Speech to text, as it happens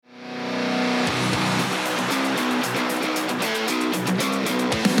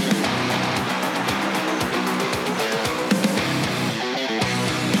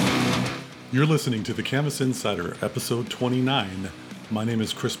You're listening to the Canvas Insider, episode 29. My name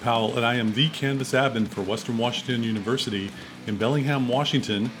is Chris Powell, and I am the Canvas admin for Western Washington University in Bellingham,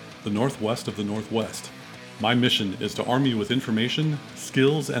 Washington, the northwest of the Northwest. My mission is to arm you with information,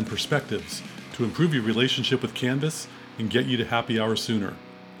 skills, and perspectives to improve your relationship with Canvas and get you to happy hour sooner.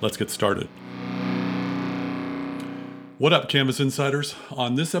 Let's get started. What up, Canvas Insiders?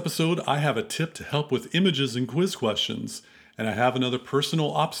 On this episode, I have a tip to help with images and quiz questions, and I have another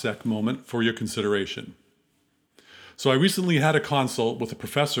personal OPSEC moment for your consideration. So I recently had a consult with a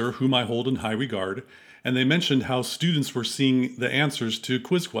professor whom I hold in high regard, and they mentioned how students were seeing the answers to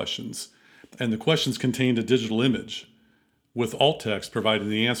quiz questions, and the questions contained a digital image, with alt text providing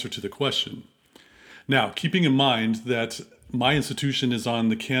the answer to the question. Now, keeping in mind that my institution is on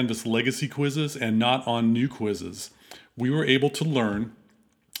the Canvas legacy quizzes and not on new quizzes, we were able to learn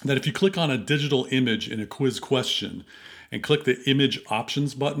that if you click on a digital image in a quiz question and click the image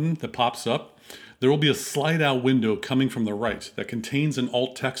options button that pops up, there will be a slide out window coming from the right that contains an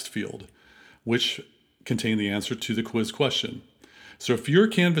alt text field, which contain the answer to the quiz question. So if you're a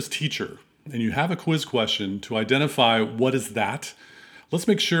Canvas teacher and you have a quiz question to identify what is that, let's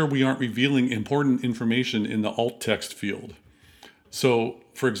make sure we aren't revealing important information in the alt text field. So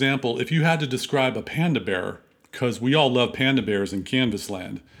for example, if you had to describe a panda bear, because we all love panda bears in Canvas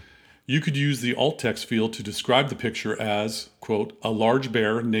land, you could use the alt text field to describe the picture as, quote, a large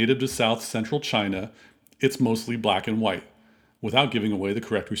bear native to South Central China. It's mostly black and white, without giving away the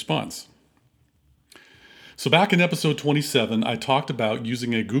correct response. So back in episode 27, I talked about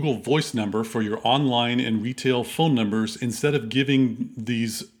using a Google Voice number for your online and retail phone numbers instead of giving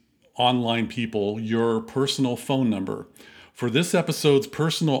these online people your personal phone number. For this episode's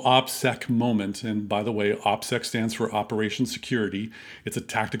personal OPSEC moment, and by the way, OPSEC stands for Operation Security. It's a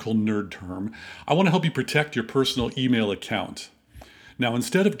tactical nerd term. I want to help you protect your personal email account. Now,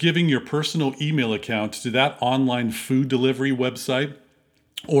 instead of giving your personal email account to that online food delivery website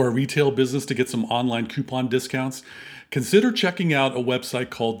or a retail business to get some online coupon discounts, consider checking out a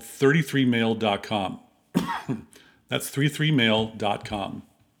website called 33mail.com. That's 33mail.com.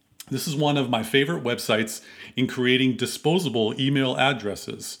 This is one of my favorite websites in creating disposable email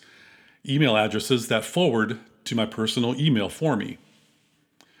addresses that forward to my personal email for me.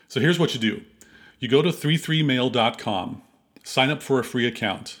 So here's what you do. You go to 33mail.com, sign up for a free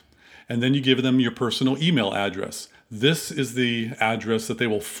account, and then you give them your personal email address. This is the address that they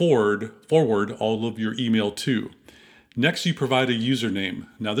will forward all of your email to. Next, you provide a username.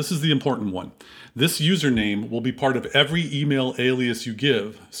 Now, this is the important one. This username will be part of every email alias you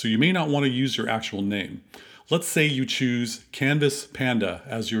give, so you may not want to use your actual name. Let's say you choose Canvas Panda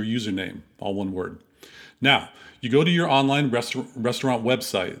as your username, all one word. Now, you go to your online restaurant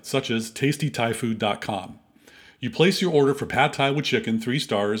website, such as tastythaifood.com. You place your order for pad thai with chicken, 3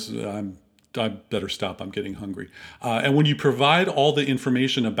 stars. I better stop, I'm getting hungry. And when you provide all the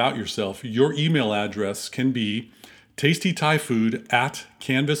information about yourself, your email address can be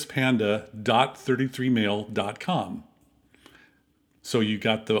tastythaifood@canvaspanda.33mail.com. So you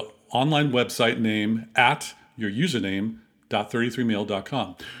got the online website name at your username,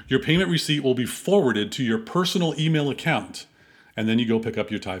 .33mail.com. Your payment receipt will be forwarded to your personal email account, and then you go pick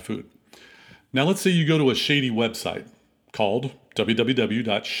up your Thai food. Now let's say you go to a shady website called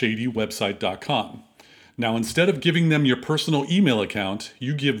www.shadywebsite.com. Now instead of giving them your personal email account,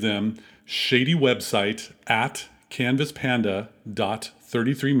 you give them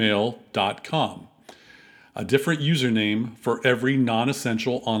shadywebsite@canvaspanda.33mail.com. A different username for every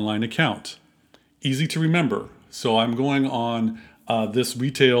non-essential online account. Easy to remember. So I'm going on this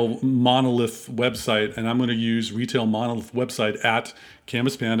retail monolith website, and I'm going to use retail monolith website at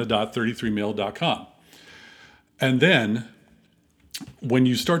canvaspanda.33mail.com. And then when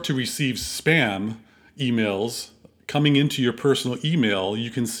you start to receive spam emails coming into your personal email, you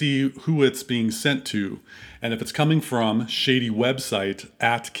can see who it's being sent to. And if it's coming from shadywebsite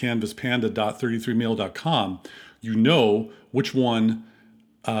at canvaspanda.33mail.com, you know which one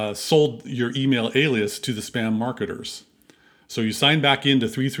sold your email alias to the spam marketers. So you sign back into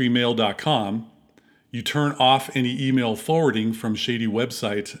 33mail.com, you turn off any email forwarding from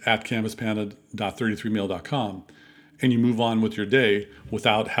shadywebsite at canvaspanda.33mail.com, and you move on with your day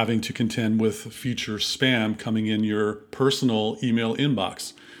without having to contend with future spam coming in your personal email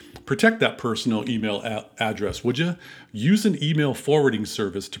inbox. Protect that personal email address, would you? Use an email forwarding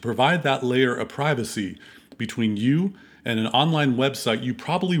service to provide that layer of privacy between you and an online website you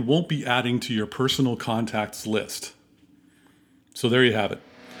probably won't be adding to your personal contacts list. So there you have it.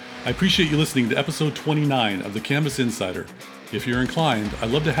 I appreciate you listening to episode 29 of the Canvas Insider. If you're inclined,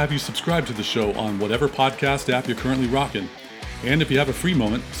 I'd love to have you subscribe to the show on whatever podcast app you're currently rocking. And if you have a free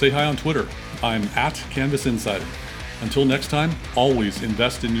moment, say hi on Twitter I'm at Canvas Insider. Until next time, always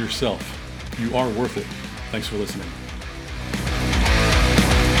invest in yourself. You are worth it. Thanks for listening.